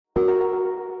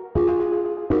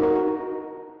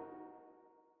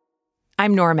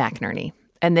I'm Nora McInerney,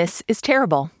 and this is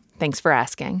Terrible. Thanks for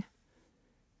asking.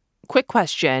 Quick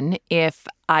question.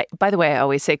 By the way, I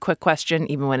always say quick question,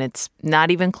 even when it's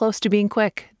not even close to being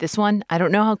quick. This one, I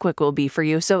don't know how quick it will be for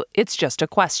you, so it's just a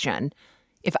question.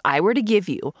 If I were to give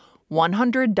you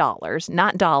 $100,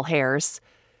 not doll hairs,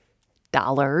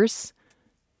 dollars,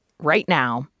 right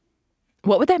now,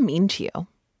 what would that mean to you?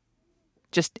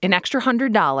 Just an extra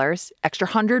 $100, extra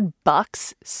 $100,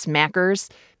 smackers,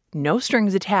 no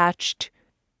strings attached.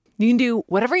 You can do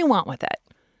whatever you want with it.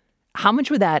 How much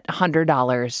would that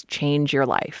 $100 change your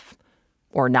life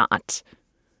or not?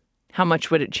 How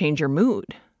much would it change your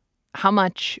mood? How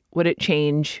much would it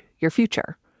change your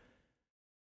future?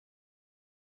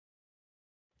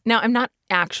 Now, I'm not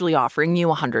actually offering you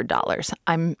 $100.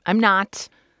 I'm not.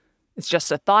 It's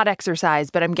just a thought exercise,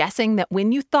 but I'm guessing that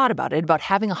when you thought about it, about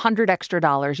having $100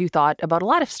 extra, you thought about a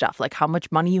lot of stuff, like how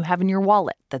much money you have in your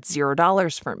wallet. That's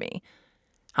 $0 for me.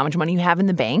 How much money you have in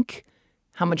the bank.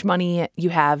 How much money you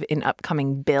have in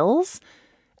upcoming bills.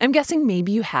 I'm guessing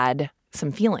maybe you had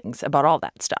some feelings about all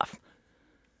that stuff.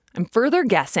 I'm further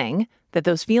guessing that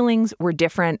those feelings were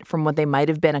different from what they might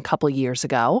have been a couple years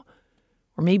ago,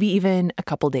 or maybe even a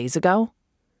couple days ago.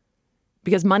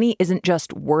 Because money isn't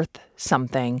just worth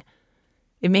something.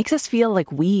 It makes us feel like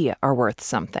we are worth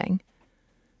something.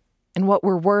 And what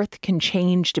we're worth can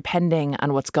change depending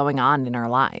on what's going on in our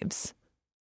lives.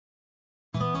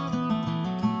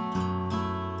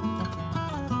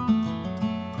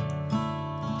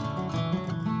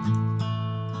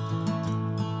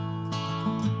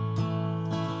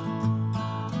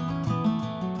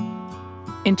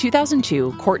 In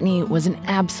 2002, Courtney was an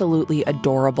absolutely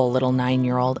adorable little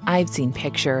 9-year-old. I've seen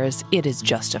pictures. It is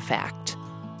just a fact.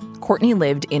 Courtney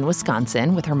lived in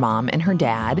Wisconsin with her mom and her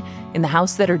dad in the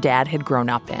house that her dad had grown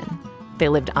up in. They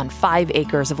lived on 5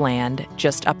 acres of land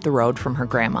just up the road from her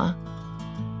grandma.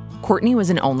 Courtney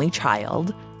was an only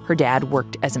child. Her dad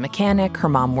worked as a mechanic. Her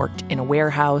mom worked in a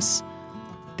warehouse.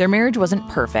 Their marriage wasn't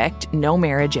perfect. No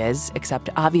marriage is, except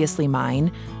obviously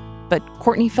mine. But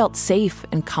Courtney felt safe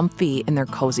and comfy in their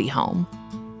cozy home.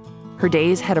 Her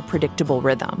days had a predictable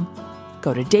rhythm.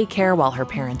 Go to daycare while her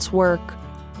parents work,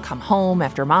 come home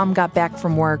after mom got back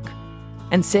from work,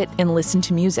 and sit and listen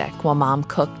to music while mom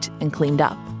cooked and cleaned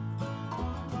up.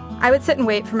 I would sit and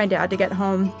wait for my dad to get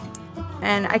home,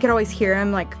 and I could always hear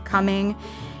him, coming.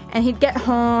 And he'd get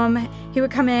home, he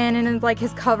would come in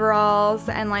his coveralls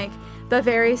and, the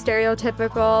very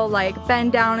stereotypical,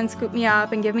 bend down and scoop me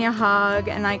up and give me a hug.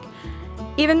 And,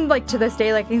 even, to this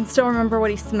day, I can still remember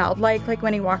what he smelled like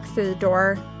when he walked through the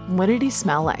door. What did he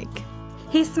smell like?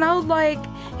 He smelled like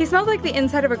the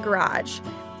inside of a garage.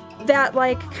 That,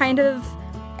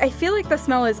 I feel like the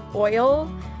smell is oil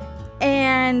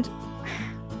and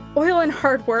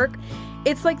hard work.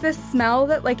 It's this smell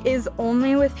that, is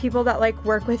only with people that,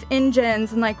 work with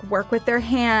engines and, work with their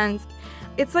hands.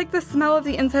 It's like the smell of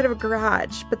the inside of a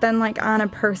garage, but then on a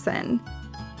person.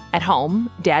 At home,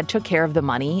 Dad took care of the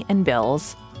money and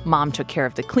bills. Mom took care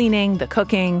of the cleaning, the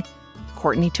cooking.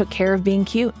 Courtney took care of being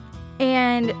cute.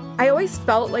 And I always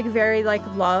felt very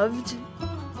loved.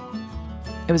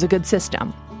 It was a good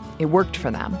system. It worked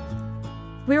for them.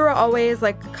 We were always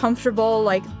comfortable.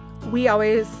 We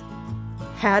always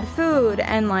had food,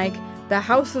 and the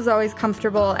house was always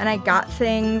comfortable. And I got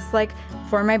things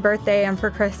for my birthday and for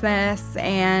Christmas,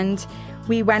 and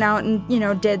we went out and,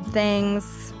 did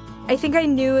things. I think I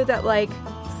knew that,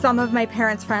 some of my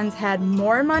parents' friends had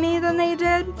more money than they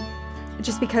did,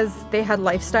 just because they had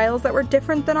lifestyles that were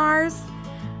different than ours.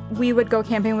 We would go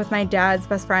camping with my dad's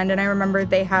best friend, and I remember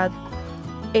they had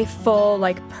a full,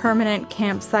 permanent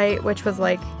campsite, which was,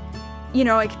 I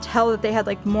could tell that they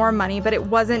had, more money, but it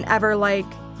wasn't ever,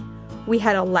 we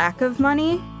had a lack of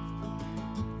money.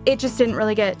 It just didn't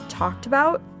really get talked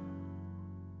about.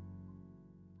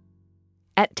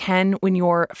 At 10, when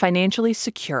you're financially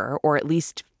secure, or at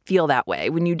least feel that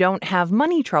way, when you don't have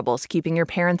money troubles keeping your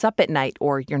parents up at night,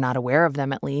 or you're not aware of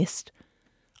them at least,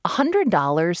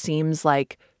 $100 seems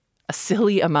like a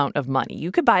silly amount of money.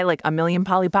 You could buy a million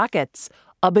Polly Pockets,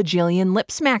 a bajillion lip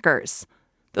smackers.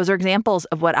 Those are examples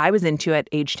of what I was into at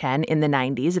age 10 in the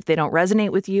 90s. If they don't resonate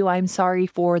with you, I'm sorry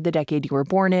for the decade you were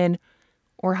born in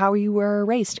or how you were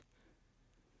raised.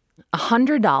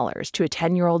 $100 to a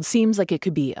 10-year-old seems like it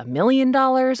could be $1 million,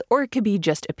 or it could be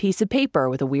just a piece of paper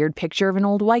with a weird picture of an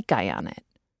old white guy on it.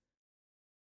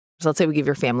 So let's say we give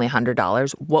your family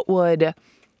 $100. What would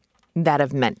that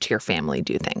have meant to your family,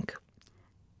 do you think?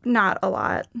 Not a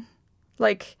lot.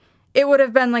 It would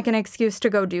have been an excuse to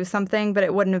go do something, but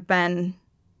it wouldn't have been...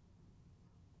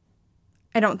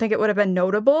 I don't think it would have been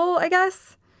notable, I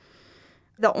guess.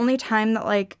 The only time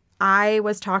that, I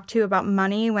was talked to about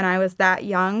money when I was that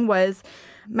young was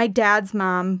my dad's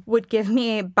mom would give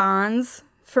me bonds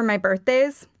for my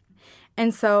birthdays.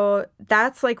 And so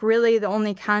that's like really the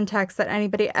only context that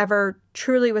anybody ever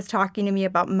truly was talking to me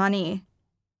about money.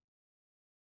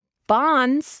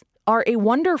 Bonds are a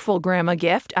wonderful grandma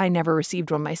gift. I never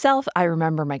received one myself. I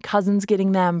remember my cousins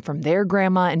getting them from their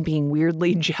grandma and being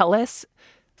weirdly jealous. I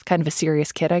was kind of a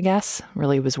serious kid, I guess.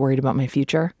 Really was worried about my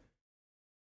future.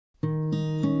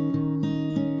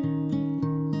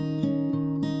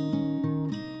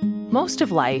 Most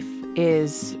of life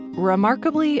is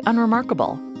remarkably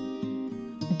unremarkable.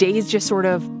 Days just sort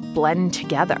of blend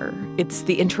together. It's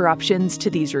the interruptions to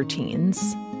these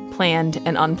routines, planned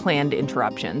and unplanned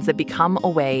interruptions, that become a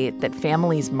way that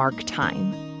families mark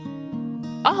time.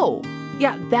 Oh,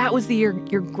 yeah, that was the year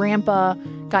your grandpa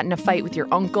got in a fight with your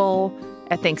uncle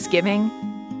at Thanksgiving.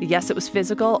 Yes, it was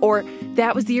physical. Or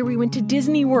that was the year we went to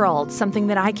Disney World, something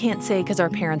that I can't say because our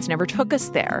parents never took us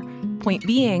there. Point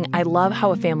being, I love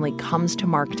how a family comes to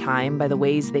mark time by the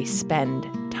ways they spend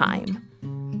time.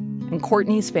 And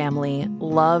Courtney's family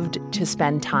loved to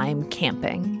spend time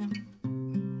camping.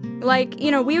 Like,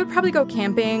 we would probably go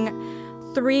camping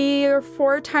 3 or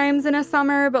 4 times in a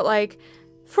summer, but like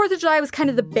 4th of July was kind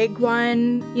of the big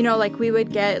one. Like we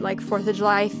would get like 4th of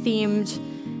July themed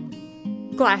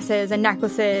glasses and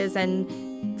necklaces and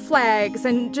flags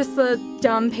and just the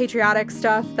dumb patriotic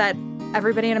stuff that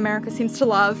everybody in America seems to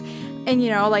love. And,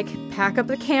 like pack up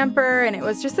the camper, and it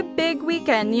was just a big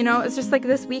weekend. It was just like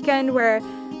this weekend where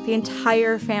the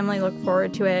entire family looked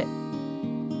forward to it.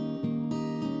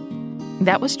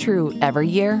 That was true every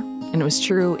year, and it was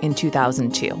true in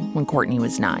 2002 when Courtney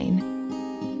was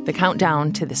 9. The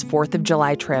countdown to this 4th of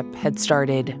July trip had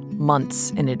started months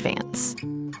in advance.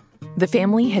 The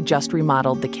family had just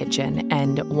remodeled the kitchen,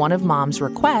 and one of Mom's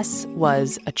requests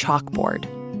was a chalkboard.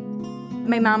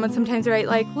 My mom would sometimes write,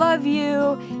 like, love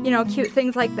you, cute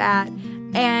things like that.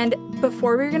 And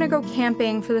before we were going to go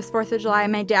camping for this 4th of July,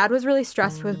 my dad was really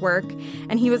stressed with work,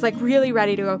 and he was, like, really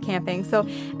ready to go camping. So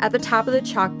at the top of the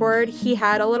chalkboard, he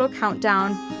had a little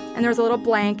countdown, and there was a little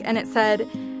blank, and it said,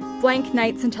 blank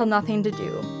nights until nothing to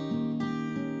do.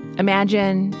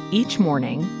 Imagine each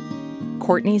morning,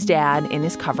 Courtney's dad in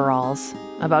his coveralls,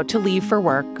 about to leave for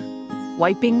work,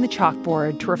 wiping the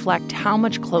chalkboard to reflect how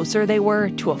much closer they were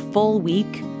to a full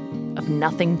week of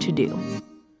nothing to do.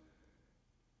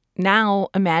 Now,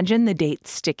 imagine the date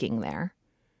sticking there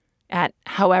at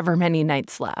however many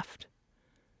nights left,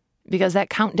 because that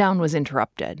countdown was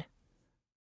interrupted.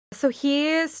 So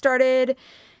he started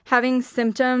having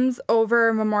symptoms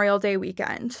over Memorial Day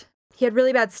weekend. He had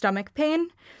really bad stomach pain,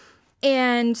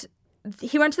 and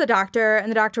he went to the doctor, and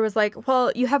the doctor was like,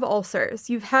 well, you have ulcers.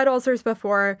 You've had ulcers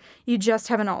before. You just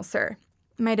have an ulcer.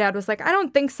 My dad was like, I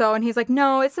don't think so. And he's like,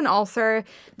 no, it's an ulcer.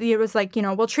 It was like,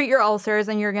 we'll treat your ulcers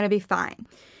and you're going to be fine.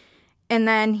 And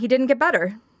then he didn't get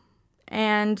better.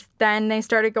 And then they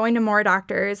started going to more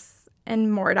doctors.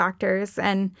 And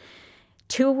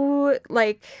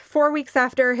 4 weeks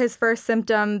after his first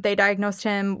symptom, they diagnosed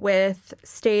him with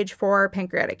stage 4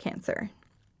 pancreatic cancer.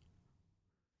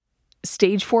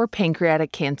 Stage 4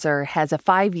 pancreatic cancer has a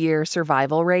 5-year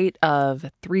survival rate of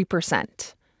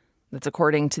 3%. That's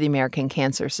according to the American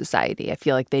Cancer Society. I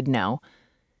feel like they'd know.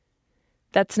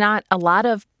 That's not a lot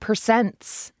of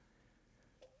percents.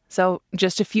 So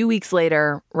just a few weeks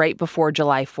later, right before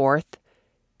July 4th,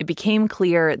 it became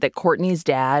clear that Courtney's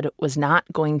dad was not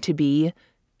going to be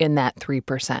in that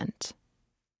 3%.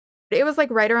 It was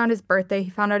like right around his birthday. He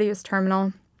found out he was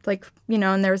terminal,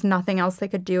 and there was nothing else they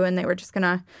could do, and they were just going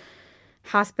to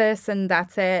hospice, and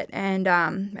that's it. And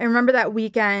I remember that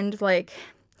weekend,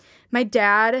 my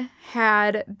dad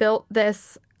had built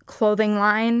this clothing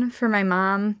line for my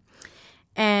mom,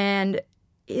 and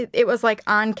it was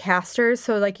on casters,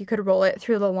 so you could roll it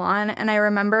through the lawn. And I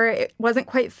remember it wasn't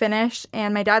quite finished,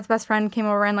 and my dad's best friend came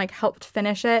over and helped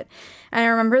finish it. And I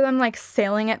remember them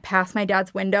sailing it past my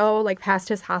dad's window, past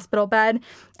his hospital bed.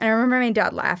 And I remember my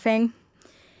dad laughing.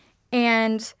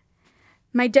 And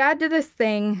my dad did this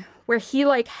thing where he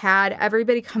had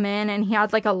everybody come in, and he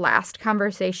had a last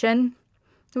conversation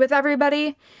with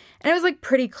everybody. And it was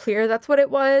pretty clear that's what it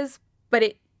was, but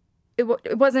it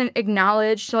wasn't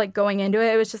acknowledged going into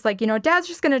it. It was just Dad's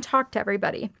just going to talk to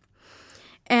everybody.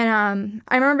 And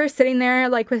I remember sitting there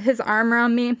with his arm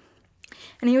around me,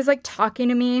 and he was talking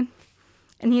to me,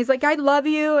 and he's like, I love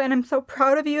you, and I'm so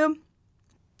proud of you.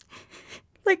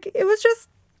 It was just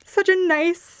such a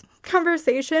nice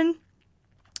conversation.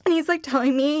 And he's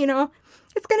telling me,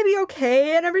 it's going to be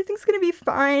okay, and everything's going to be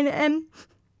fine, and,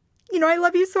 I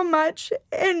love you so much.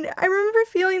 And I remember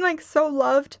feeling so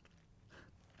loved.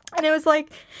 And it was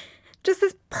just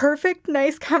this perfect,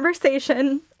 nice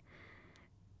conversation.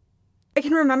 I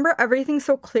can remember everything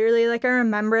so clearly. Like, I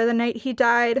remember the night he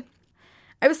died.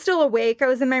 I was still awake. I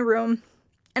was in my room.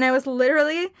 And I was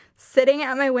literally sitting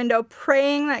at my window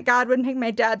praying that God would make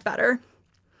my dad better.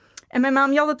 And my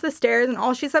mom yelled up the stairs, and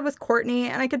all she said was Courtney.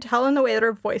 And I could tell in the way that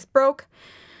her voice broke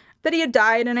that he had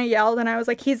died. And I yelled, and I was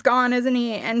like, he's gone, isn't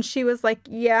he? And she was like,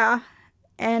 yeah.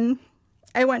 And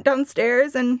I went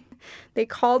downstairs, and they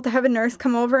called to have a nurse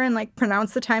come over and, like,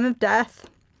 pronounce the time of death.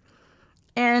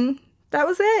 And that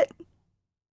was it.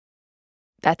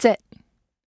 That's it.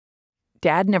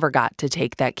 Dad never got to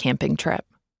take that camping trip.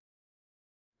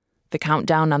 The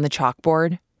countdown on the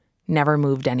chalkboard never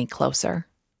moved any closer.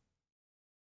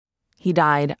 He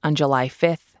died on July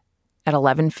 5th at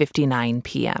 11:59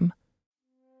 p.m.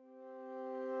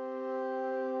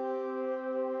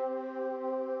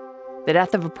 The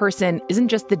death of a person isn't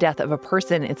just the death of a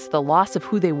person, it's the loss of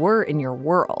who they were in your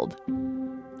world.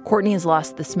 Courtney has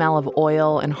lost the smell of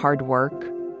oil and hard work,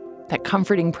 that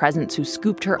comforting presence who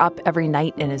scooped her up every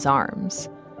night in his arms,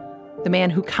 the man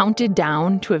who counted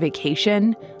down to a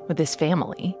vacation with his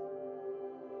family.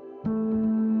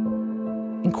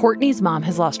 And Courtney's mom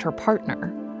has lost her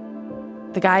partner,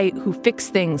 the guy who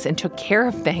fixed things and took care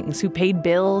of things, who paid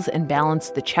bills and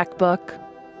balanced the checkbook.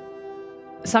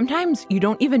 Sometimes you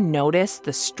don't even notice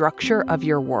the structure of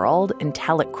your world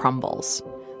until it crumbles.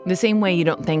 The same way you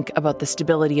don't think about the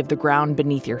stability of the ground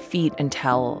beneath your feet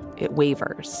until it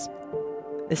wavers.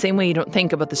 The same way you don't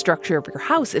think about the structure of your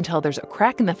house until there's a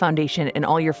crack in the foundation and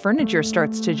all your furniture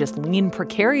starts to just lean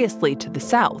precariously to the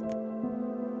south.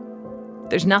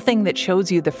 There's nothing that shows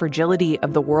you the fragility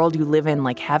of the world you live in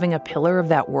like having a pillar of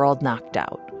that world knocked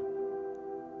out.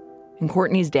 And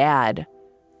Courtney's dad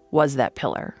was that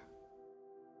pillar.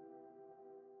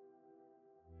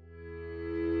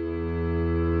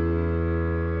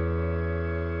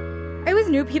 I always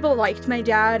knew people liked my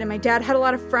dad, and my dad had a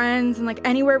lot of friends, and, like,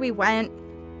 anywhere we went,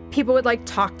 people would, like,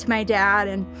 talk to my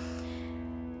dad,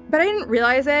 but I didn't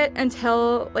realize it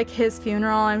until, like, his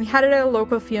funeral, and we had it at a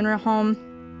local funeral home,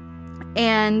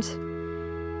 and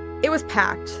it was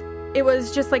packed. It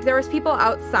was just, like, there was people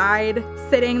outside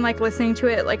sitting, like, listening to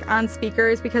it, like, on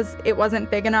speakers because it wasn't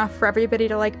big enough for everybody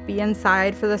to, like, be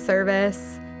inside for the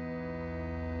service.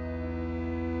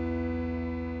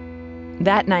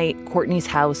 That night, Courtney's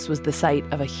house was the site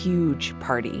of a huge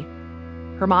party.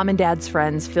 Her mom and dad's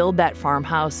friends filled that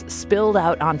farmhouse, spilled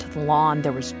out onto the lawn.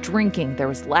 There was drinking, there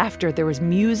was laughter, there was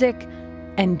music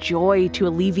and joy to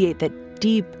alleviate that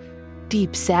deep,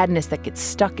 deep sadness that gets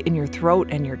stuck in your throat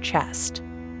and your chest.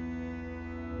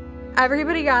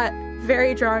 Everybody got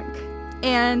very drunk,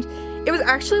 and it was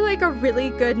actually, like, a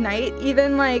really good night.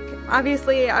 Even, like,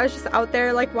 obviously, I was just out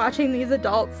there, like, watching these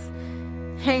adults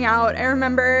hang out. I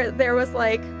remember there was,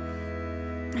 like,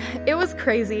 it was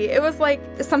crazy. It was like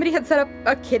somebody had set up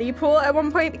a kiddie pool at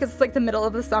one point because it's, like, the middle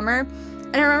of the summer.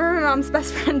 And I remember my mom's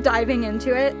best friend diving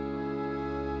into it.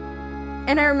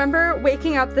 And I remember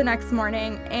waking up the next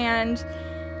morning and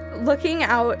looking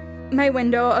out my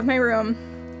window of my room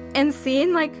and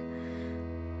seeing, like,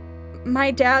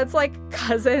 my dad's, like,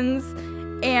 cousins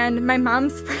and my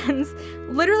mom's friends,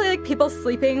 literally, like, people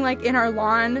sleeping, like, in our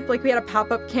lawn. Like, we had a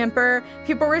pop-up camper.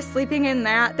 People were sleeping in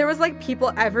that. There was, like,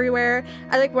 people everywhere.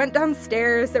 I, like, went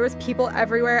downstairs. There was people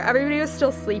everywhere. Everybody was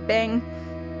still sleeping.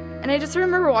 And I just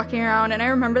remember walking around, and I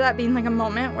remember that being, like, a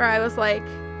moment where I was like,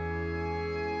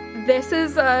 this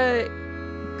is a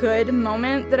good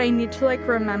moment that I need to, like,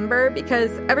 remember,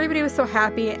 because everybody was so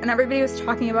happy, and everybody was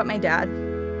talking about my dad.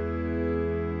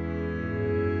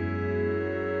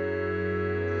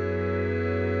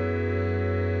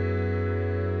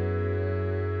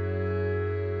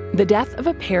 The death of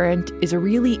a parent is a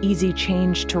really easy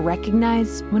change to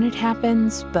recognize when it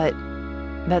happens, but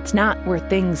that's not where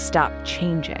things stop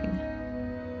changing.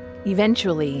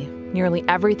 Eventually, nearly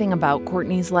everything about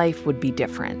Courtney's life would be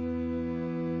different.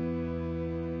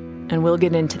 And we'll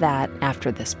get into that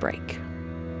after this break.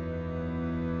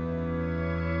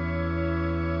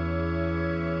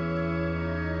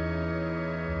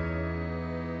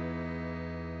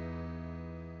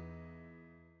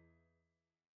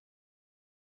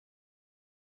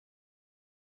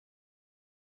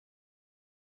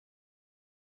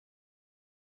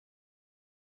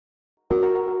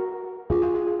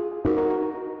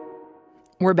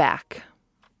 We're back.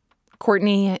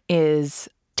 Courtney is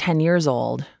 10 years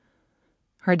old.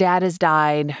 Her dad has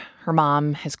died. Her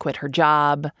mom has quit her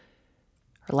job.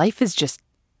 Her life is just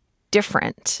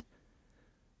different.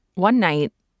 One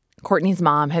night, Courtney's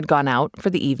mom had gone out for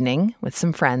the evening with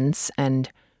some friends, and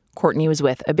Courtney was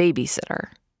with a babysitter.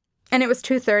 And it was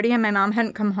 2:30, and my mom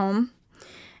hadn't come home.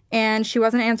 and she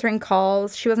wasn't answering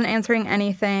calls. She wasn't answering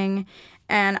anything.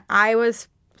 And I was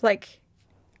like,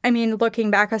 I mean,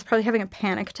 looking back, I was probably having a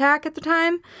panic attack at the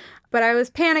time. But I was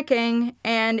panicking,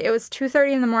 and it was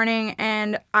 2:30 in the morning,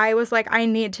 and I was like, I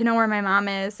need to know where my mom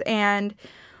is. And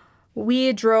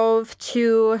we drove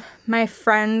to my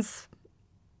friend's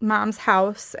mom's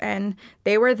house, and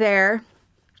they were there.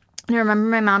 And I remember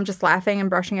my mom just laughing and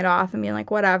brushing it off and being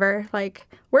like, whatever, like,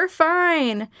 we're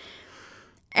fine.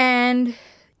 And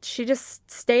she just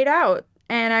stayed out.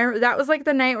 And that was like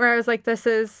the night where I was like, this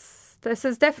is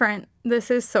different.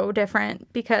 This is so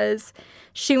different, because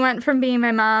she went from being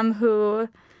my mom who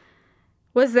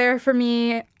was there for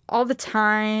me all the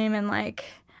time and like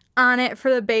on it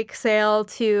for the bake sale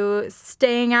to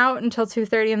staying out until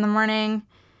 2:30 in the morning,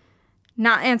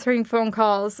 not answering phone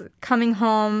calls, coming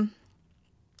home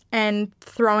and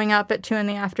throwing up at 2 in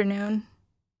the afternoon.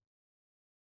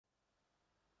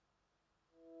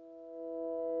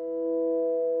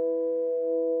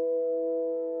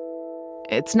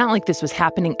 It's not like this was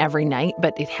happening every night,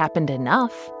 but it happened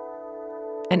enough.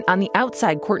 And on the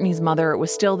outside, Courtney's mother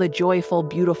was still the joyful,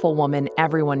 beautiful woman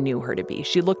everyone knew her to be.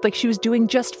 She looked like she was doing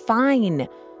just fine,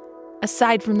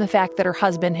 aside from the fact that her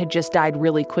husband had just died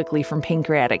really quickly from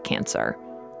pancreatic cancer.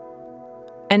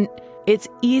 And it's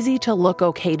easy to look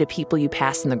okay to people you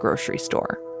pass in the grocery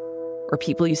store or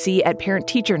people you see at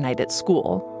parent-teacher night at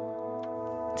school.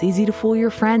 It's easy to fool your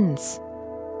friends.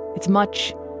 It's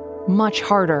much, much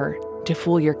harder to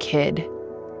fool your kid.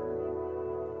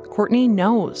 Courtney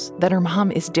knows that her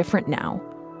mom is different now,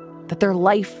 that their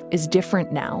life is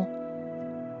different now.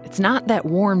 It's not that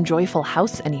warm, joyful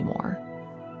house anymore.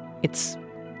 It's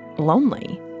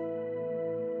lonely.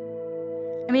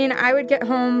 I mean, I would get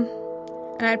home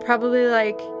and I'd probably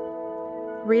like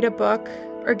read a book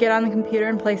or get on the computer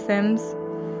and play Sims.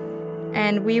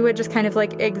 And we would just kind of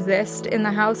like exist in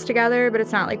the house together, but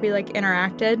it's not like we like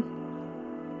interacted.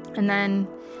 And then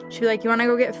she'd be like, you want to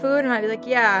go get food? And I'd be like,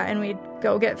 yeah. And we'd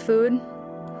go get food.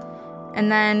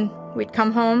 And then we'd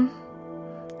come home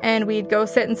and we'd go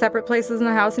sit in separate places in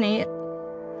the house and eat.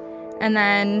 And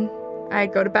then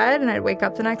I'd go to bed and I'd wake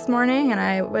up the next morning and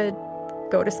I would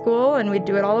go to school and we'd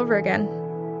do it all over again.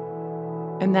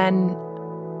 And then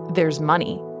there's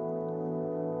money.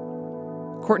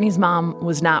 Courtney's mom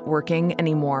was not working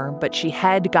anymore, but she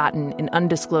had gotten an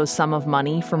undisclosed sum of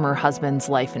money from her husband's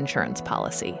life insurance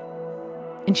policy.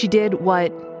 And she did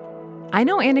what I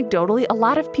know anecdotally a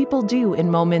lot of people do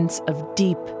in moments of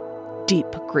deep, deep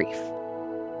grief.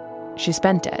 She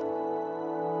spent it.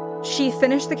 She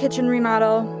finished the kitchen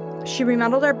remodel. She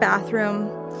remodeled our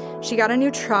bathroom. She got a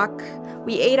new truck.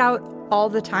 We ate out all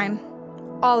the time.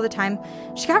 All the time.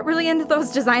 She got really into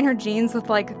those designer jeans with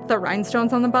like the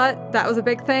rhinestones on the butt. That was a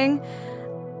big thing.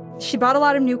 She bought a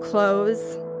lot of new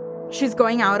clothes. She's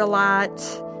going out a lot.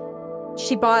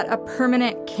 She bought a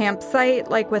permanent campsite,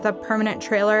 like with a permanent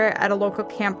trailer at a local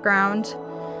campground.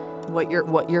 What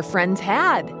your friends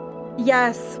had.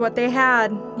 Yes, what they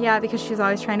had. Yeah, because she was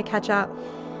always trying to catch up.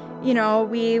 You know,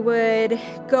 we would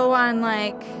go on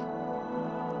like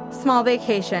small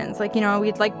vacations. Like, you know,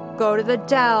 we'd like go to the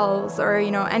Dells or,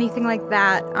 you know, anything like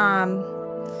that.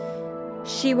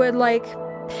 She would like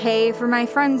pay for my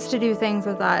friends to do things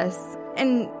with us.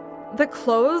 And the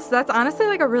clothes, that's honestly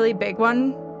like a really big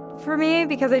one for me,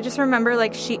 because I just remember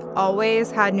like she always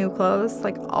had new clothes,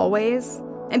 like always.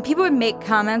 And people would make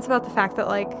comments about the fact that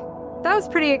like that was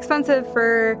pretty expensive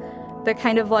for the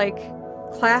kind of like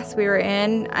class we were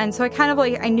in. And so I kind of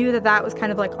like, I knew that was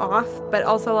kind of like off, but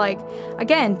also like,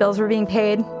 again, bills were being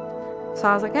paid. So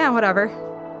I was like, yeah, whatever.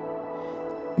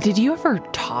 Did you ever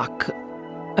talk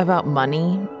about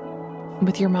money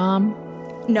with your mom?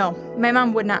 No, my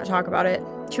mom would not talk about it.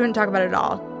 She wouldn't talk about it at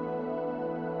all.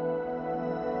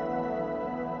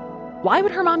 Why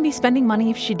would her mom be spending money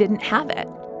if she didn't have it?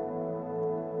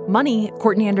 Money,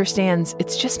 Courtney understands,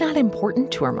 it's just not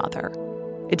important to her mother.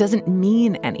 It doesn't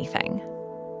mean anything.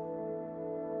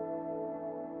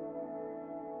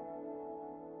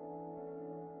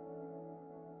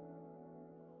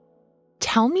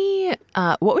 Tell me,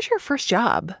 what was your first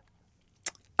job?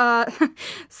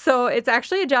 So it's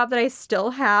actually a job that I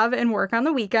still have and work on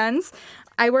the weekends.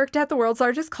 I worked at the world's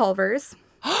largest Culver's.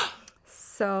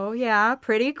 So, yeah,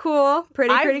 pretty cool.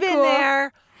 Pretty I've cool. been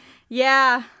there.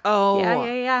 Yeah. Oh.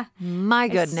 Yeah. My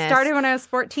goodness. I started when I was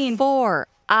 14. For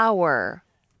our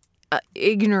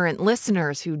ignorant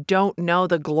listeners who don't know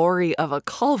the glory of a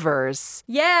Culver's.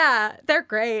 Yeah, they're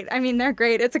great. I mean, they're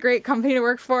great. It's a great company to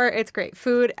work for. It's great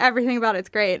food. Everything about it's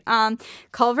great.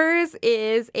 Culver's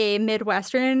is a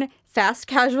Midwestern fast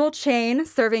casual chain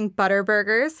serving butter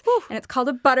burgers. Whew. And it's called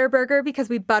a butter burger because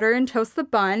we butter and toast the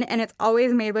bun, and it's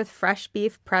always made with fresh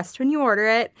beef pressed when you order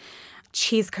it.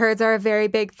 Cheese curds are a very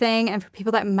big thing, and for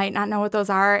people that might not know what those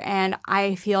are, and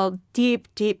I feel deep,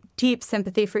 deep, deep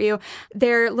sympathy for you.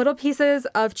 They're little pieces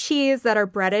of cheese that are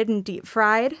breaded and deep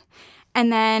fried,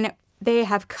 and then they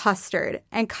have custard.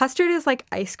 And custard is like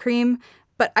ice cream,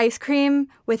 but ice cream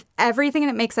with everything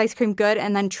that makes ice cream good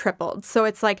and then tripled. So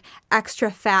it's like extra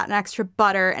fat and extra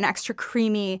butter and extra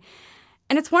creamy,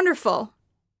 and it's wonderful.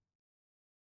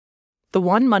 The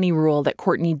one money rule that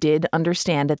Courtney did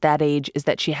understand at that age is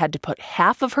that she had to put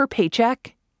half of her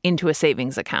paycheck into a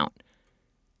savings account.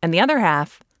 And the other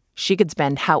half, she could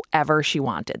spend however she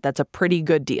wanted. That's a pretty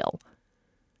good deal.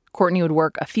 Courtney would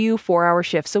work a few 4-hour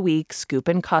shifts a week,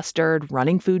 scooping custard,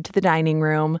 running food to the dining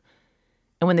room.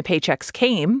 And when the paychecks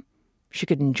came, she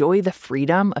could enjoy the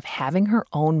freedom of having her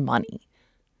own money.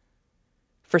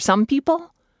 For some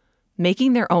people,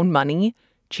 making their own money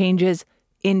changes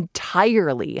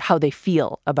entirely how they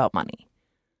feel about money.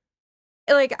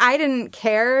 Like, I didn't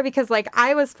care because, like,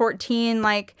 I was 14.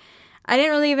 Like, I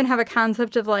didn't really even have a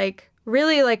concept of, like,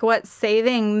 really, like, what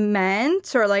saving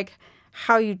meant or, like,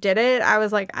 how you did it. I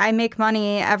was like, I make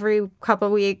money every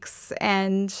couple weeks,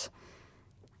 and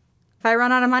if I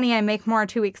run out of money, I make more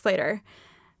 2 weeks later.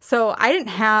 So I didn't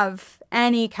have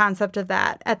any concept of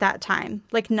that at that time,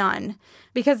 like none.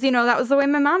 Because, you know, that was the way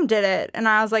my mom did it. And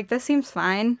I was like, this seems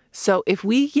fine. So if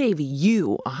we gave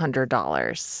you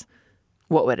 $100,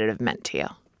 what would it have meant to you?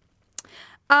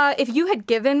 If you had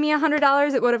given me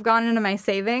 $100, it would have gone into my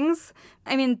savings.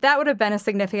 I mean, that would have been a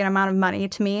significant amount of money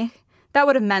to me. That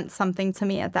would have meant something to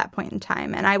me at that point in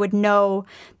time. And I would know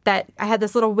that I had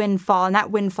this little windfall, and that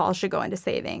windfall should go into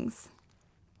savings.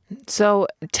 So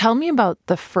tell me about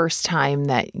the first time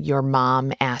that your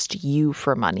mom asked you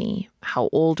for money. How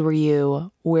old were you?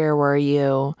 Where were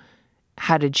you?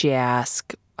 How did she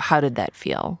ask? How did that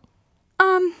feel?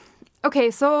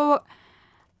 Okay, so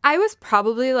I was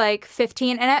probably like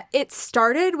 15, and it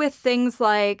started with things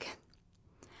like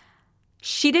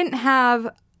she didn't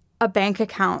have a bank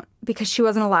account because she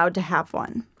wasn't allowed to have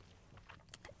one.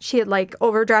 She had like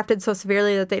overdrafted so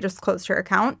severely that they just closed her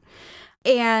account.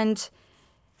 And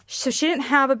so she didn't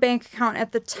have a bank account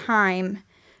at the time,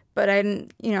 but I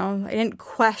didn't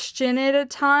question it a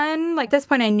ton. Like, at this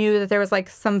point, I knew that there was like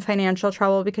some financial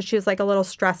trouble because she was like a little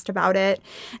stressed about it.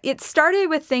 It started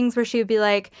with things where she would be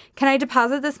like, can I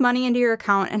deposit this money into your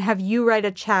account and have you write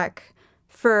a check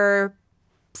for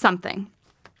something?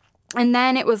 And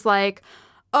then it was like,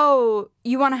 oh,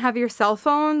 you want to have your cell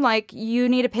phone? Like, you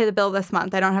need to pay the bill this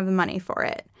month. I don't have the money for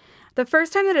it. The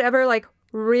first time that it ever like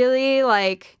really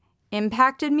like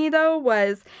impacted me, though,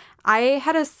 was I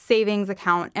had a savings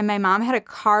account and my mom had a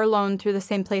car loan through the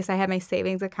same place I had my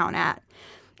savings account at.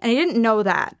 And I didn't know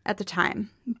that at the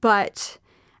time, but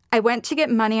I went to get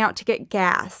money out to get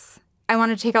gas. I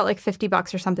wanted to take out like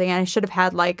 $50 or something, and I should have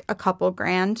had like a couple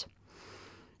grand.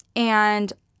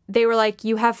 And they were like,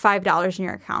 you have $5 in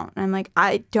your account. And I'm like,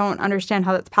 I don't understand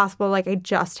how that's possible. Like, I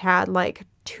just had like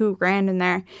 $2,000 in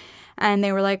there. And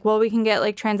they were like, well, we can get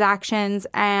like transactions.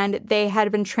 And they had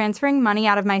been transferring money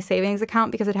out of my savings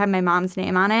account because it had my mom's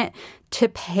name on it to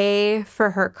pay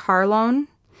for her car loan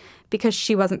because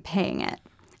she wasn't paying it.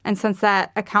 And since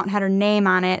that account had her name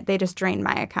on it, they just drained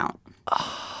my account.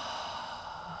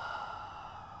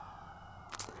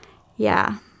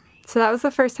 Yeah. So that was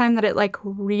the first time that it like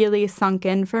really sunk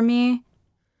in for me.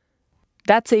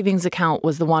 That savings account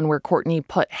was the one where Courtney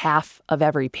put half of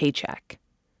every paycheck.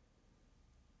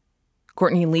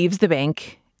 Courtney leaves the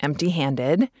bank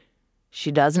empty-handed.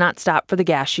 She does not stop for the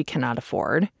gas she cannot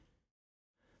afford.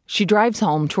 She drives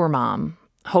home to her mom,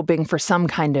 hoping for some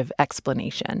kind of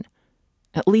explanation,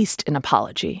 at least an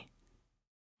apology.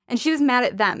 And she was mad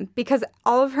at them because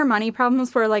all of her money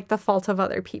problems were like the fault of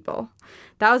other people.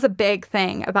 That was a big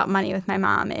thing about money with my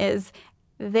mom, is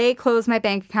they closed my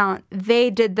bank account. They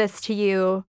did this to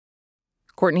you.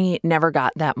 Courtney never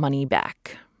got that money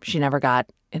back. She never got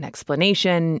an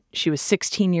explanation. She was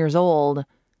 16 years old,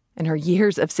 and her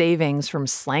years of savings from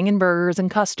slanging burgers and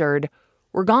custard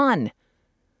were gone.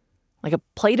 Like a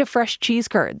plate of fresh cheese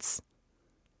curds.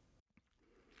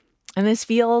 And this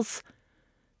feels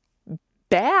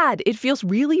bad. It feels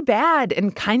really bad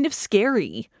and kind of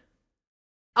scary.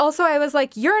 Also, I was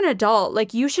like, you're an adult.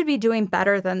 Like, you should be doing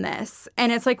better than this.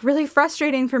 And it's like really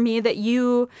frustrating for me that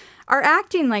you are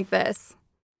acting like this.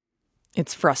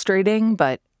 It's frustrating,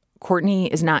 but Courtney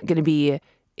is not going to be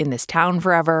in this town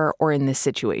forever or in this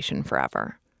situation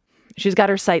forever. She's got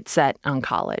her sights set on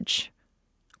college.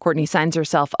 Courtney signs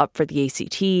herself up for the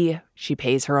ACT. She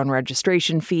pays her own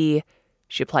registration fee.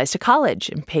 She applies to college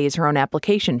and pays her own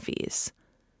application fees.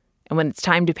 And when it's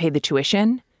time to pay the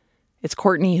tuition, it's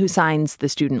Courtney who signs the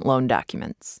student loan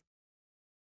documents.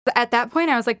 At that point,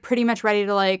 I was like pretty much ready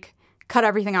to like cut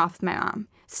everything off with my mom.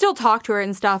 Still talk to her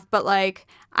and stuff, but like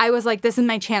I was like, this is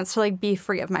my chance to like be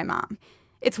free of my mom.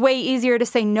 It's way easier to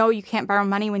say, no, you can't borrow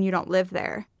money when you don't live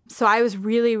there. So I was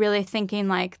really, really thinking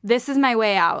like, this is my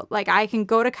way out. Like I can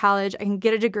go to college, I can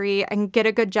get a degree, I can get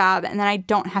a good job, and then I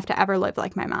don't have to ever live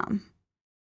like my mom.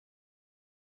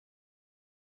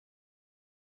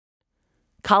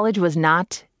 College was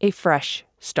not a fresh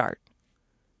start.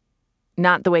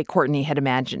 Not the way Courtney had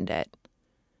imagined it.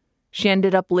 She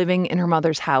ended up living in her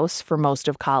mother's house for most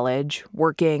of college,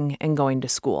 working and going to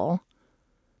school.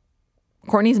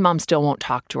 Courtney's mom still won't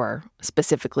talk to her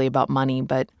specifically about money,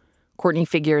 but Courtney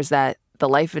figures that the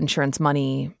life insurance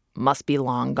money must be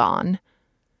long gone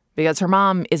because her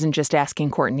mom isn't just asking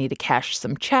Courtney to cash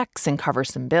some checks and cover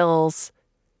some bills.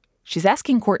 She's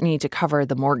asking Courtney to cover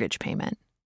the mortgage payment.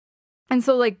 And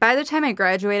so, like, by the time I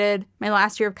graduated, my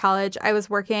last year of college, I was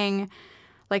working,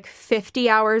 like, 50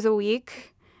 hours a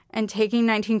week and taking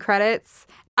 19 credits.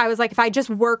 I was like, if I just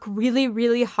work really,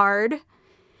 really hard,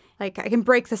 like, I can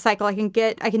break the cycle. I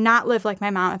can not live like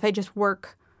my mom if I just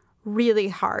work really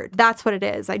hard. That's what it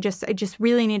is. I just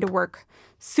really need to work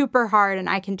super hard, and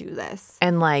I can do this.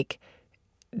 And, like,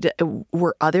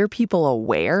 were other people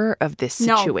aware of this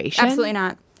situation? No, absolutely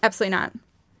not. Absolutely not.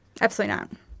 Absolutely not.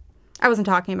 I wasn't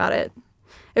talking about it.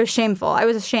 It was shameful. I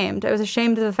was ashamed. I was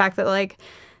ashamed of the fact that, like,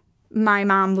 my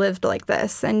mom lived like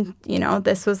this. And, you know,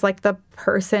 this was, like, the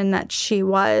person that she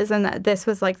was and that this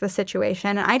was, like, the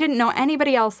situation. And I didn't know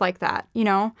anybody else like that, you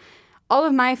know. All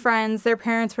of my friends, their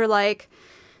parents were, like,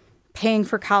 paying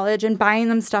for college and buying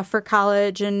them stuff for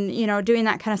college and, you know, doing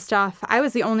that kind of stuff. I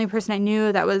was the only person I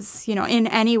knew that was, you know, in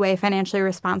any way financially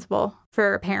responsible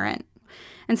for a parent.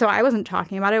 And so I wasn't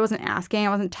talking about it. I wasn't asking. I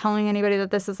wasn't telling anybody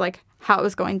that this is, like, how it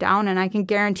was going down. And I can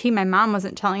guarantee my mom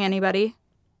wasn't telling anybody.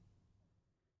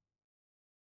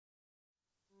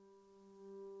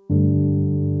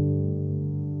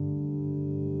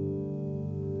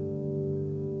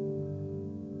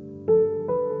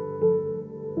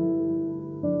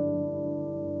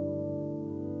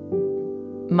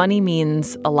 Money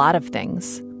means a lot of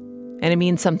things. And it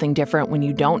means something different when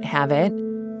you don't have it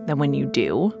than when you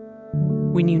do.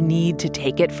 When you need to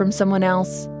take it from someone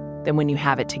else than when you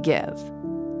have it to give.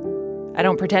 I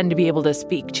don't pretend to be able to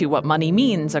speak to what money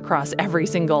means across every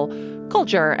single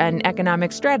culture and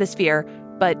economic stratosphere,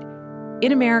 but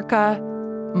in America,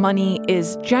 money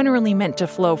is generally meant to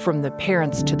flow from the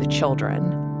parents to the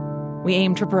children. We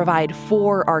aim to provide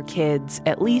for our kids,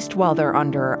 at least while they're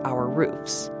under our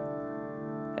roofs.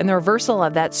 And the reversal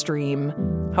of that stream,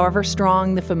 however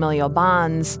strong the familial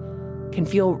bonds, can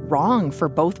feel wrong for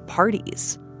both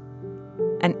parties.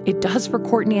 And it does for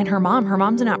Courtney and her mom. Her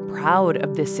mom's not proud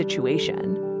of this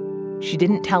situation. She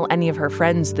didn't tell any of her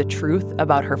friends the truth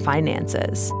about her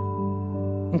finances.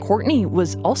 And Courtney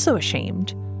was also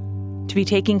ashamed to be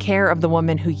taking care of the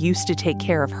woman who used to take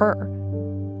care of her.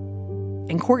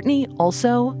 And Courtney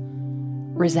also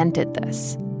resented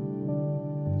this.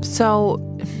 So,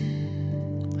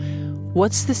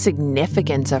 what's the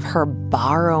significance of her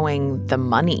borrowing the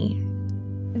money?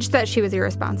 Just that she was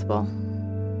irresponsible.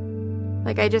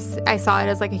 Like, I saw it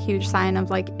as, like, a huge sign of,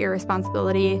 like,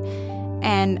 irresponsibility.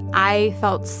 And I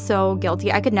felt so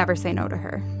guilty. I could never say no to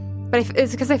her. But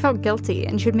it's because I felt guilty,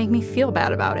 and she would make me feel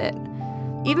bad about it.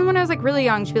 Even when I was, like, really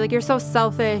young, she'd be like, you're so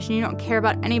selfish, and you don't care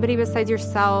about anybody besides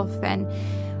yourself, and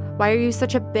why are you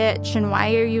such a bitch, and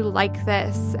why are you like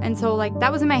this? And so, like,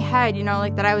 that was in my head, you know,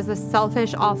 like, that I was this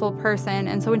selfish, awful person.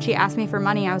 And so when she asked me for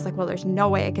money, I was like, well, there's no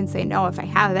way I can say no if I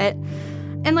have it.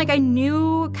 And, like, I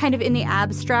knew kind of in the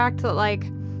abstract that, like,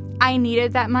 I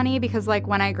needed that money because, like,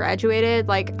 when I graduated,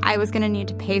 like, I was going to need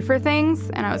to pay for things,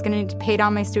 and I was going to need to pay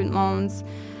down my student loans.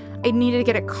 I needed to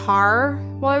get a car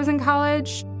while I was in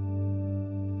college.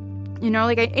 You know,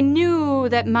 like, I knew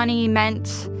that money meant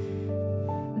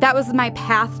that was my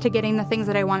path to getting the things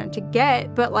that I wanted to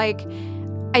get, but, like,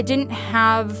 I didn't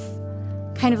have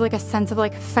kind of, like, a sense of,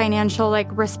 like, financial,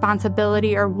 like,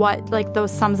 responsibility or what, like,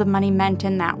 those sums of money meant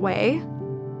in that way.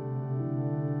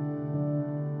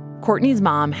 Courtney's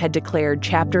mom had declared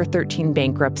Chapter 13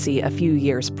 bankruptcy a few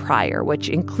years prior, which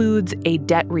includes a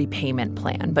debt repayment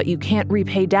plan. But you can't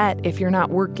repay debt if you're not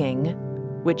working,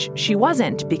 which she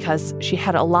wasn't because she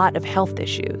had a lot of health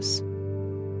issues.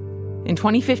 In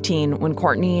 2015, when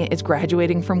Courtney is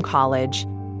graduating from college,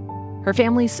 her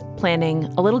family's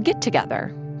planning a little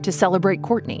get-together to celebrate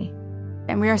Courtney.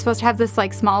 And we were supposed to have this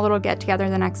like small little get together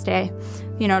the next day,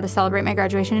 to celebrate my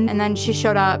graduation. And then she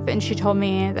showed up and she told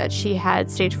me that she had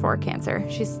stage 4 cancer.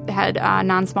 She had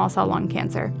non-small cell lung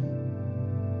cancer.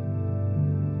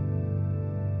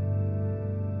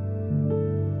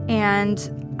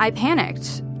 And I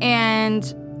panicked.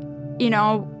 And,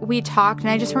 we talked, and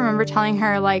I just remember telling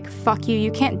her, like, fuck you,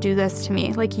 you can't do this to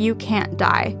me. Like, you can't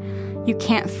die. You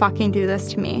can't fucking do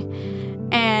this to me.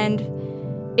 And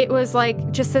it was,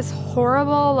 like, just this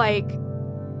horrible, like,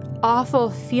 awful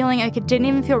feeling. Like, it didn't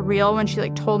even feel real when she,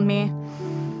 like, told me.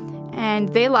 And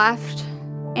they left,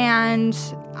 and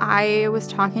I was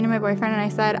talking to my boyfriend, and I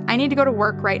said, I need to go to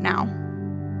work right now.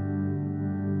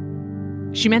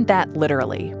 She meant that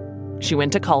literally. She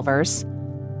went to Culver's,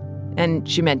 and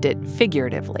she meant it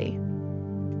figuratively.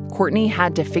 Courtney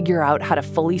had to figure out how to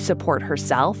fully support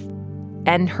herself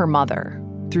and her mother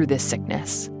through this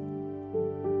sickness.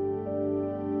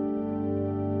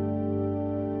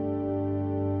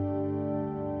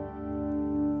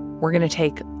 We're going to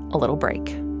take a little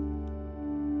break.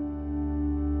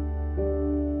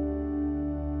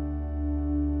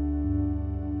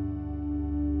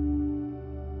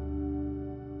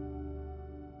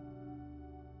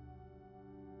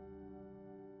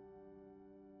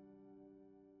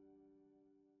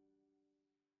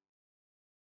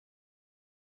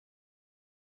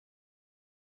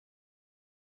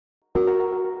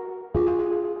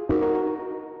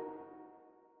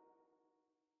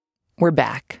 We're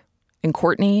back, and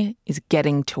Courtney is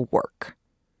getting to work.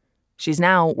 She's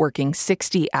now working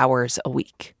 60 hours a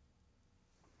week.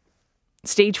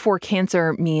 Stage 4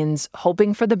 cancer means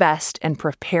hoping for the best and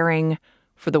preparing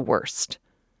for the worst.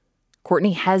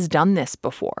 Courtney has done this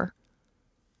before.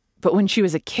 But when she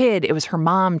was a kid, it was her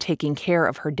mom taking care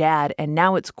of her dad, and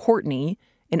now it's Courtney,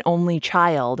 an only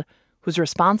child, who's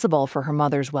responsible for her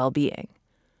mother's well-being,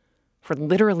 for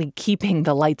literally keeping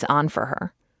the lights on for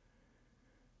her.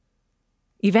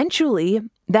 Eventually,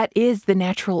 that is the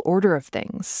natural order of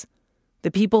things.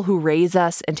 The people who raise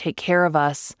us and take care of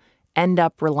us end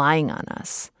up relying on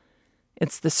us.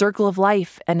 It's the circle of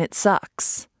life, and it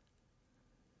sucks.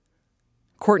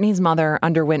 Courtney's mother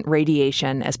underwent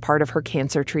radiation as part of her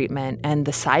cancer treatment, and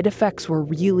the side effects were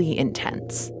really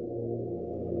intense.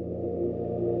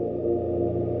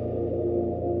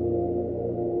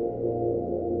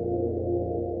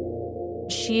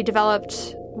 She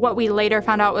developed what we later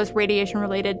found out was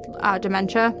radiation-related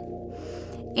dementia.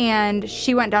 And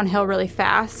she went downhill really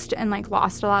fast and, like,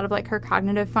 lost a lot of, like, her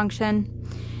cognitive function.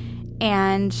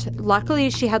 And luckily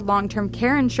she had long-term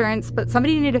care insurance, but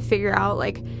somebody needed to figure out,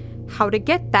 like, how to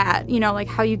get that, like,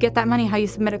 how you get that money, how you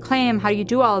submit a claim, how you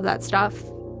do all of that stuff.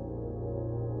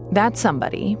 That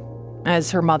somebody, as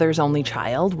her mother's only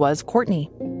child, was Courtney.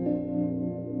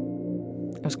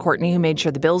 It was Courtney who made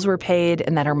sure the bills were paid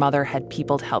and that her mother had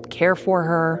people to help care for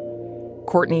her.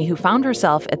 Courtney, who found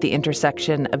herself at the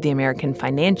intersection of the American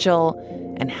financial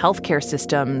and healthcare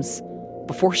systems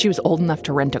before she was old enough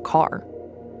to rent a car.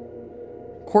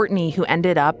 Courtney, who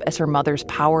ended up as her mother's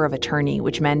power of attorney,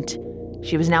 which meant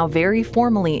she was now very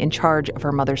formally in charge of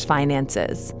her mother's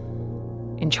finances,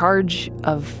 in charge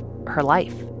of her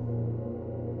life.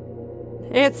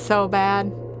 It's so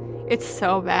bad. It's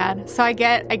so bad. So I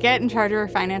get in charge of her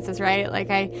finances, right? Like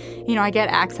I get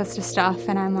access to stuff,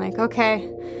 and I'm like, okay,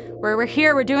 we're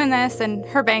here, we're doing this, and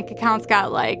her bank account's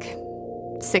got like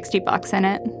 $60 in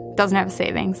it. Doesn't have a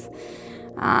savings.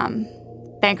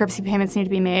 Bankruptcy payments need to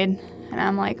be made, and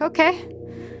I'm like, okay,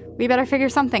 we better figure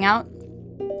something out.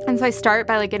 And so I start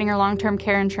by like getting her long-term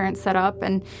care insurance set up,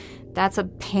 and that's a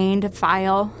pain to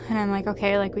file. And I'm like,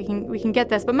 okay, like we can get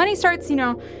this. But money starts,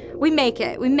 we make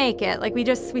it. Like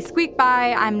we squeak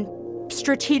by. I'm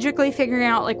strategically figuring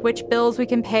out like which bills we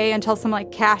can pay until some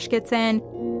like cash gets in.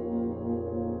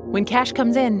 When cash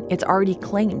comes in, it's already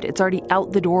claimed. It's already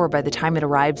out the door by the time it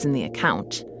arrives in the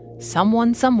account.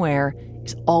 Someone somewhere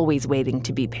is always waiting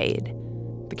to be paid.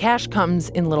 The cash comes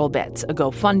in little bits, a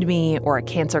GoFundMe or a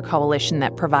cancer coalition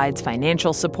that provides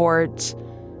financial support.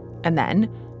 And then,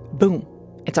 boom,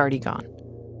 it's already gone.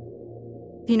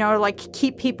 Like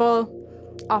keep people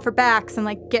off her backs and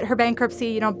like get her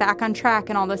bankruptcy, back on track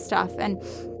and all this stuff. And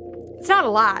it's not a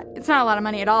lot. It's not a lot of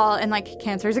money at all. And like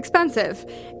cancer is expensive.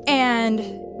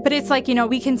 But it's like,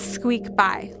 we can squeak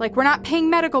by. Like we're not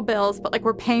paying medical bills, but like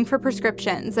we're paying for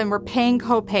prescriptions and we're paying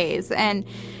co-pays. And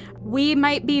we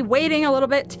might be waiting a little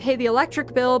bit to pay the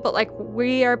electric bill, but like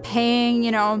we are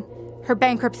paying, her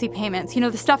bankruptcy payments,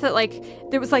 the stuff that like,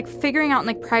 there was like figuring out and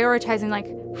like prioritizing, like,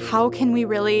 how can we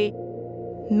really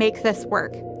make this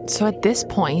work? So at this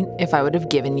point, if I would have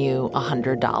given you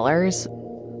 $100,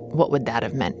 what would that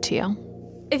have meant to you?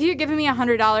 If you had given me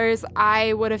 $100,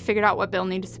 I would have figured out what bill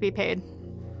needs to be paid.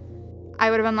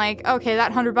 I would have been like, okay,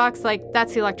 that $100, like,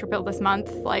 that's the electric bill this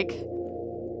month. Like,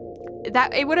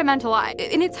 that, it would have meant a lot.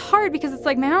 And it's hard because it's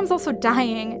like, my mom's also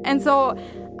dying. And so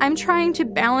I'm trying to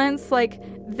balance, like,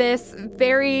 this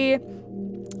very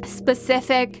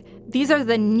specific, these are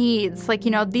the needs. Like,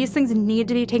 you know, these things need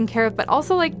to be taken care of, but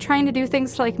also, like, trying to do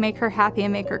things to, like, make her happy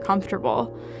and make her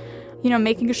comfortable. You know,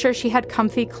 making sure she had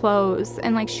comfy clothes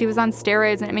and, like, she was on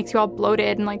steroids and it makes you all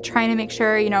bloated, and, like, trying to make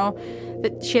sure, you know,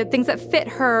 that she had things that fit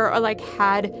her, or, like,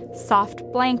 had soft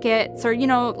blankets, or, you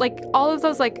know, like, all of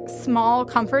those, like, small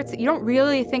comforts that you don't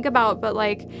really think about, but,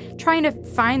 like, trying to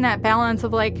find that balance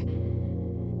of, like,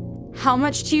 how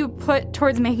much do you put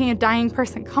towards making a dying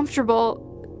person comfortable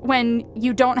when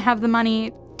you don't have the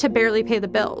money to barely pay the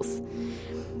bills?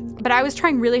 But I was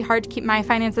trying really hard to keep my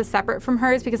finances separate from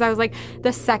hers, because I was like,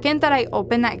 the second that I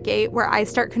open that gate where I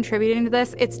start contributing to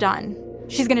this, it's done.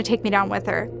 She's going to take me down with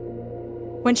her.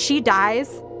 When she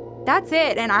dies, that's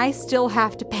it, and I still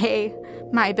have to pay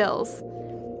my bills.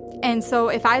 And so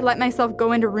if I let myself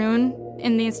go into ruin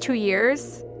in these 2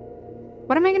 years,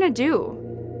 what am I going to do?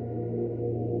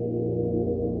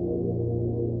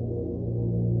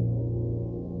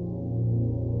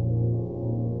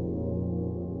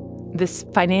 This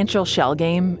financial shell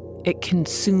game, it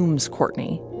consumes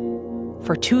Courtney.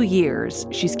 For 2 years,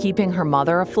 she's keeping her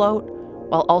mother afloat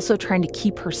while also trying to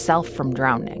keep herself from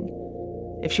drowning.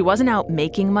 If she wasn't out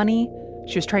making money,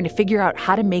 she was trying to figure out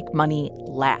how to make money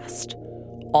last.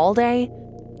 All day,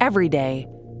 every day,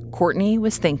 Courtney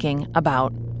was thinking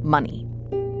about money.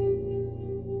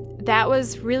 That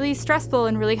was really stressful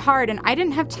and really hard, and I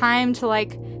didn't have time to,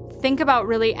 like, think about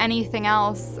really anything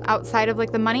else outside of,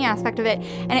 like, the money aspect of it.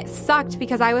 And it sucked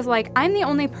because I was like, I'm the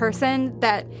only person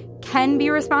that can be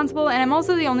responsible, and I'm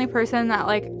also the only person that,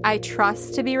 like, I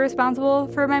trust to be responsible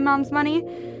for my mom's money.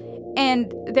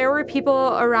 And there were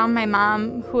people around my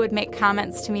mom who would make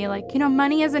comments to me like, you know,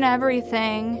 money isn't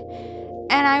everything.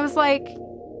 And I was like,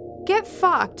 get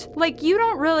fucked. Like, you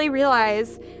don't really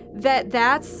realize that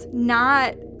that's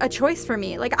not a choice for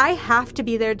me. Like, I have to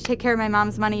be there to take care of my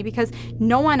mom's money because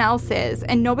no one else is.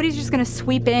 And nobody's just going to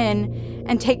sweep in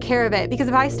and take care of it. Because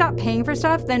if I stop paying for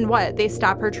stuff, then what? They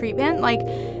stop her treatment? Like,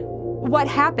 what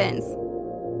happens?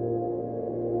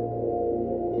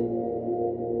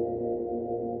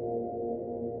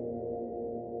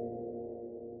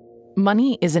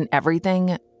 Money isn't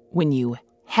everything when you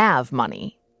have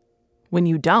money. When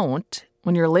you don't,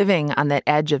 when you're living on that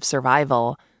edge of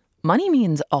survival, money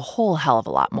means a whole hell of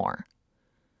a lot more.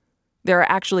 There are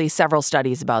actually several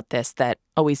studies about this that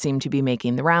always seem to be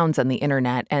making the rounds on the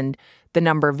internet, and the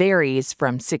number varies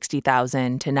from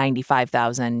 $60,000 to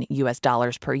 $95,000 US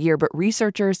dollars per year, but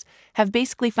researchers have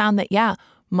basically found that, yeah,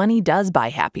 money does buy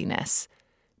happiness.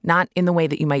 Not in the way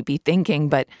that you might be thinking,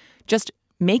 but just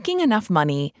making enough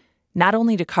money not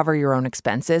only to cover your own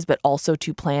expenses, but also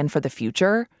to plan for the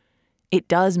future. It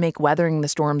does make weathering the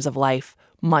storms of life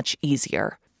much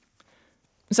easier.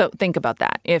 So think about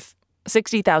that. If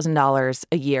 $60,000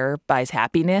 a year buys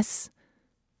happiness,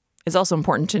 it's also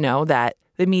important to know that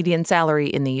the median salary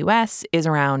in the U.S. is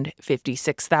around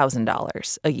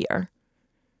 $56,000 a year.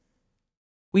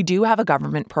 We do have a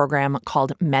government program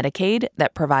called Medicaid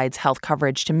that provides health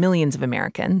coverage to millions of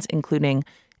Americans, including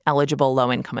eligible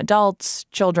low-income adults,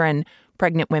 children,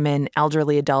 pregnant women,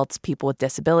 elderly adults, people with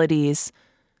disabilities.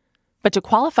 But to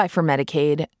qualify for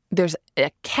Medicaid, there's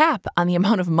a cap on the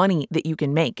amount of money that you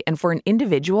can make. And for an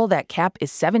individual, that cap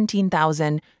is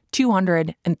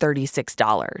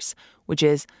 $17,236, which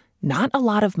is not a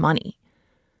lot of money.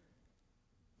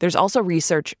 There's also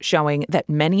research showing that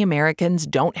many Americans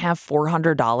don't have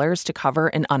 $400 to cover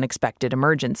an unexpected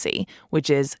emergency,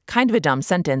 which is kind of a dumb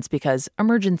sentence because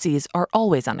emergencies are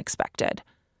always unexpected.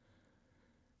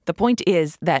 The point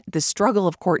is that the struggle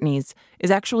of Courtney's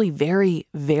is actually very,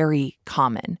 very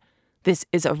common. This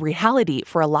is a reality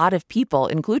for a lot of people,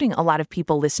 including a lot of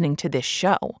people listening to this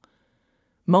show.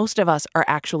 Most of us are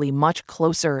actually much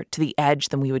closer to the edge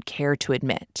than we would care to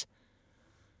admit.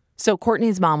 So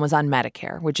Courtney's mom was on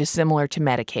Medicare, which is similar to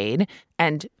Medicaid,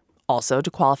 and also to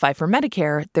qualify for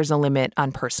Medicare, there's a limit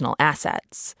on personal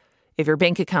assets. If your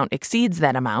bank account exceeds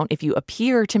that amount, if you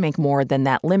appear to make more than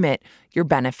that limit, your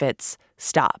benefits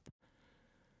stop.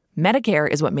 Medicare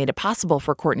is what made it possible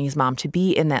for Courtney's mom to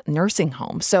be in that nursing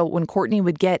home. So when Courtney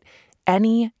would get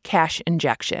any cash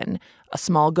injection, a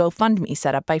small GoFundMe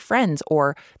set up by friends,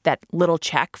 or that little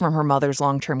check from her mother's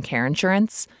long-term care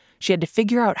insurance, she had to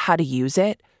figure out how to use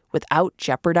it without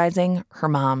jeopardizing her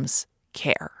mom's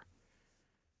care.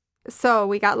 So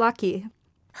we got lucky.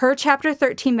 Her Chapter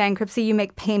 13 bankruptcy, you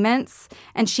make payments,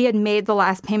 and she had made the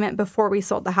last payment before we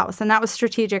sold the house, and that was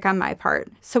strategic on my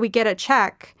part. So we get a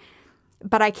check,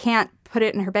 but I can't put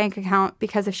it in her bank account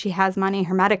because if she has money,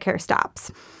 her Medicare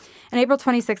stops. And April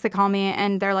 26th, they call me,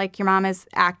 and they're like, your mom is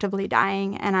actively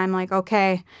dying. And I'm like,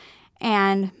 okay.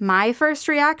 And my first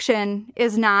reaction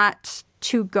is not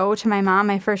to go to my mom.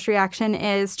 My first reaction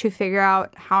is to figure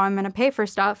out how I'm going to pay for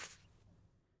stuff.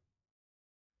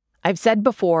 I've said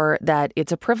before that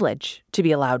it's a privilege to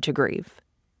be allowed to grieve.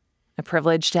 A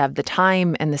privilege to have the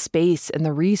time and the space and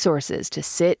the resources to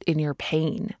sit in your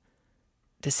pain,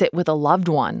 to sit with a loved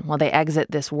one while they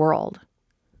exit this world.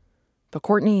 But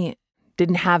Courtney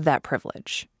didn't have that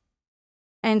privilege.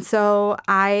 And so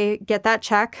I get that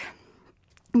check,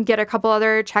 get a couple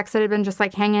other checks that had been just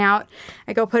like hanging out.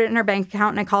 I go put it in her bank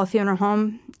account and I call a funeral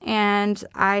home. And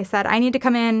I said, I need to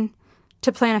come in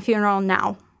to plan a funeral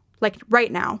now. Like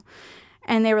right now.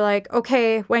 And they were like,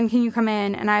 okay, when can you come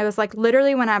in? And I was like,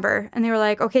 literally whenever. And they were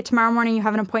like, okay, tomorrow morning you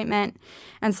have an appointment.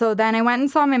 And so then I went and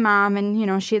saw my mom, and, you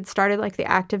know, she had started like the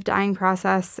active dying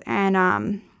process. And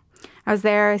I was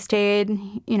there, I stayed,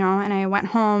 you know, and I went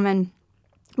home and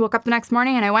woke up the next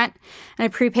morning and I went and I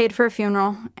prepaid for a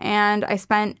funeral. And I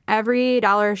spent every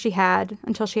dollar she had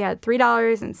until she had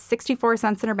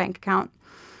 $3.64 in her bank account.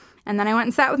 And then I went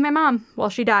and sat with my mom while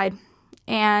she died.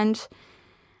 And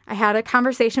I had a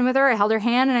conversation with her. I held her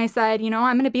hand and I said, you know,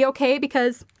 I'm going to be okay,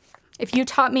 because if you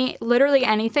taught me literally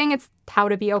anything, it's how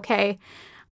to be okay.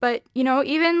 But, you know,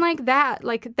 even like that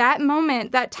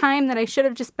moment, that time that I should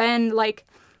have just been like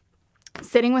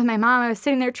sitting with my mom, I was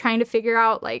sitting there trying to figure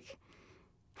out, like,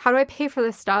 how do I pay for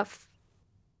this stuff?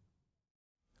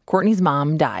 Courtney's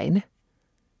mom died.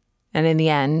 And in the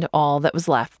end, all that was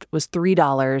left was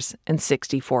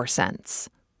 $3.64.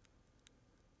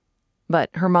 But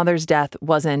her mother's death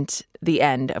wasn't the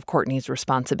end of Courtney's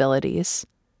responsibilities.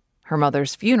 Her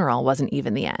mother's funeral wasn't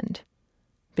even the end.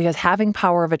 Because having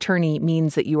power of attorney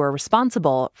means that you are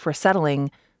responsible for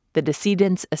settling the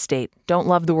decedent's estate. Don't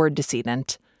love the word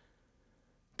decedent.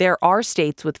 There are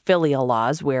states with filial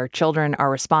laws where children are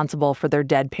responsible for their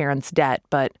dead parents' debt,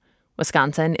 but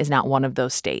Wisconsin is not one of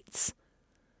those states.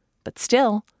 But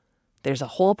still, there's a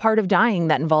whole part of dying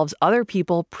that involves other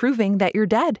people proving that you're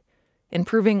dead, and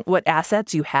proving what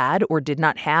assets you had or did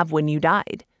not have when you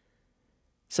died.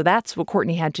 So that's what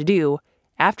Courtney had to do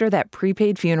after that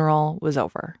prepaid funeral was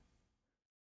over.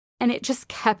 And it just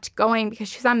kept going because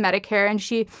she's on Medicare and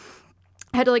she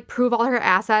had to like prove all her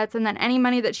assets, and then any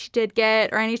money that she did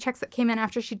get or any checks that came in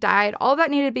after she died, all that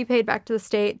needed to be paid back to the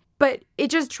state. But it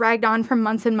just dragged on for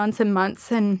months and months and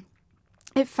months, and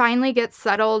it finally gets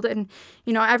settled, and,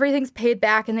 you know, everything's paid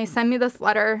back, and they send me this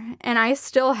letter, and I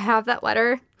still have that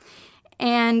letter.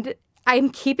 And I'm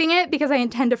keeping it because I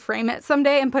intend to frame it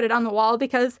someday and put it on the wall,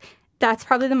 because that's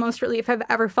probably the most relief I've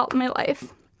ever felt in my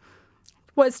life,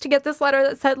 was to get this letter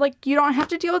that said, like, you don't have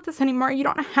to deal with this anymore. You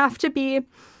don't have to be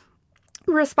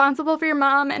responsible for your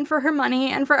mom and for her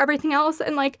money and for everything else.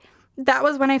 And, like, that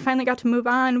was when I finally got to move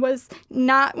on, was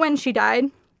not when she died,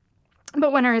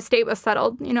 but when her estate was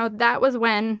settled. You know, that was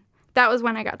when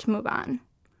I got to move on.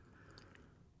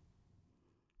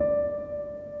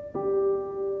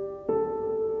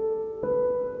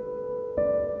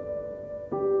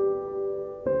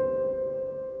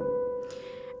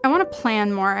 I want to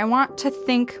plan more. I want to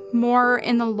think more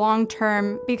in the long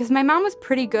term, because my mom was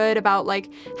pretty good about, like,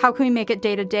 how can we make it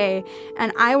day to day?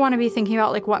 And I want to be thinking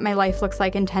about, like, what my life looks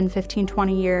like in 10, 15,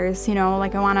 20 years. You know,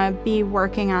 like, I want to be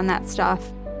working on that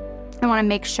stuff. I want to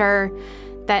make sure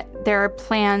that there are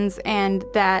plans and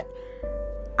that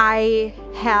I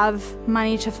have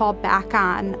money to fall back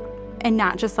on and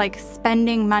not just, like,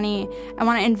 spending money. I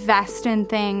want to invest in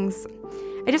things.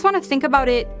 I just want to think about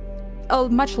it a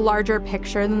much larger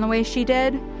picture than the way she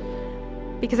did,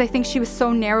 because I think she was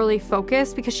so narrowly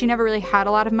focused because she never really had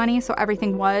a lot of money, so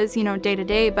everything was, you know, day to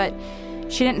day, but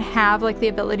she didn't have, like, the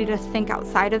ability to think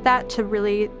outside of that to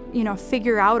really, you know,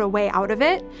 figure out a way out of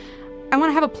it. I want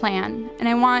to have a plan, and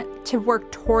I want to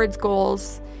work towards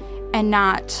goals and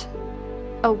not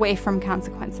away from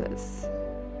consequences.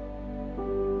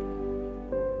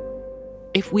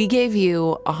 If we gave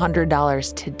you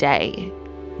 $100 today,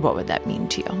 what would that mean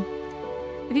to you?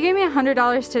 If you gave me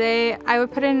 $100 today, I would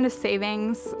put it into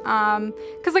savings.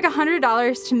 Because, like,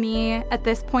 $100 to me at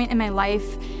this point in my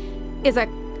life is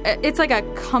it's like a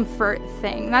comfort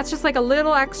thing. That's just like a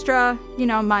little extra, you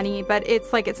know, money, but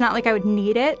it's like, it's not like I would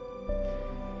need it,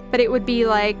 but it would be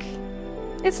like,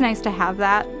 it's nice to have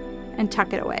that and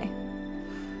tuck it away.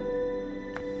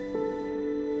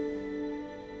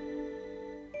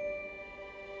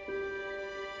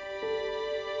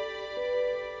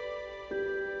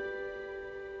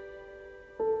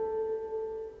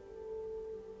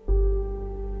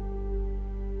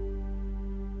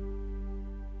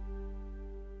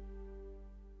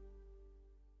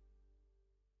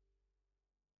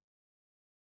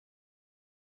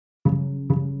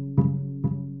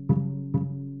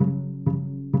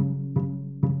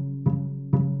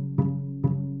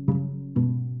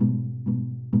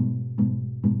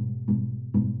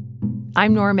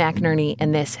 I'm Nora McInerney,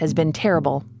 and this has been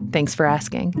Terrible. Thanks for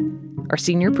asking. Our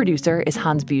senior producer is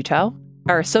Hans Butow.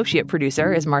 Our associate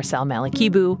producer is Marcel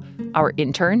Malikibu. Our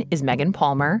intern is Megan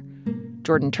Palmer.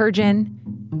 Jordan Turgeon,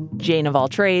 Jane of all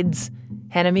trades.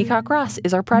 Hannah Meacock-Ross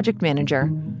is our project manager.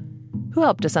 Who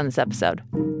helped us on this episode?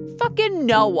 Fucking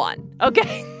no one,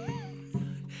 okay?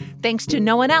 Thanks to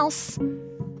no one else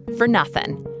for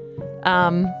nothing.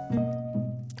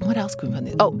 What else could we put in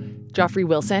this? Oh, Joffrey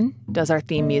Wilson does our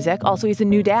theme music. Also, he's a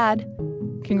new dad.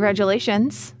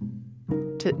 Congratulations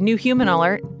to New Human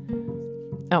Alert.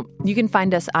 Oh, you can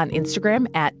find us on Instagram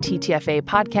at TTFA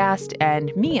Podcast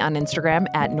and me on Instagram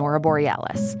at Nora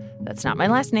Borealis. That's not my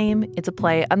last name. It's a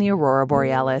play on the Aurora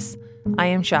Borealis. I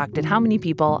am shocked at how many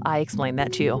people I explain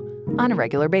that to on a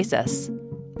regular basis.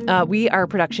 We are a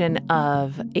production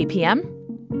of APM,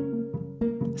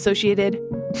 Associated.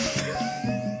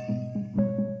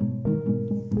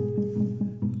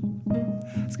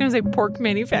 I was going to say pork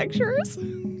manufacturers.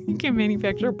 You can't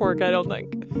manufacture pork, I don't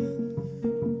think.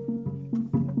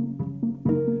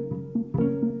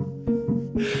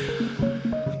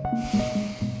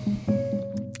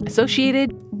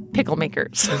 Associated Pickle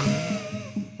Makers.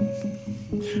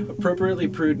 Appropriately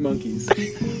prude monkeys.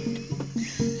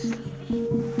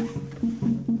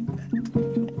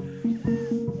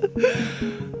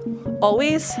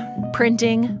 Always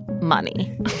printing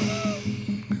money.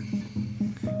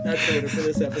 That's the winner for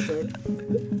this episode.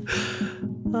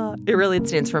 It really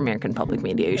stands for American Public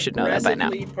Media. You should know that by now.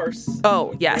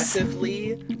 Oh, yes.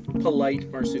 Aggressively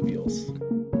polite marsupials.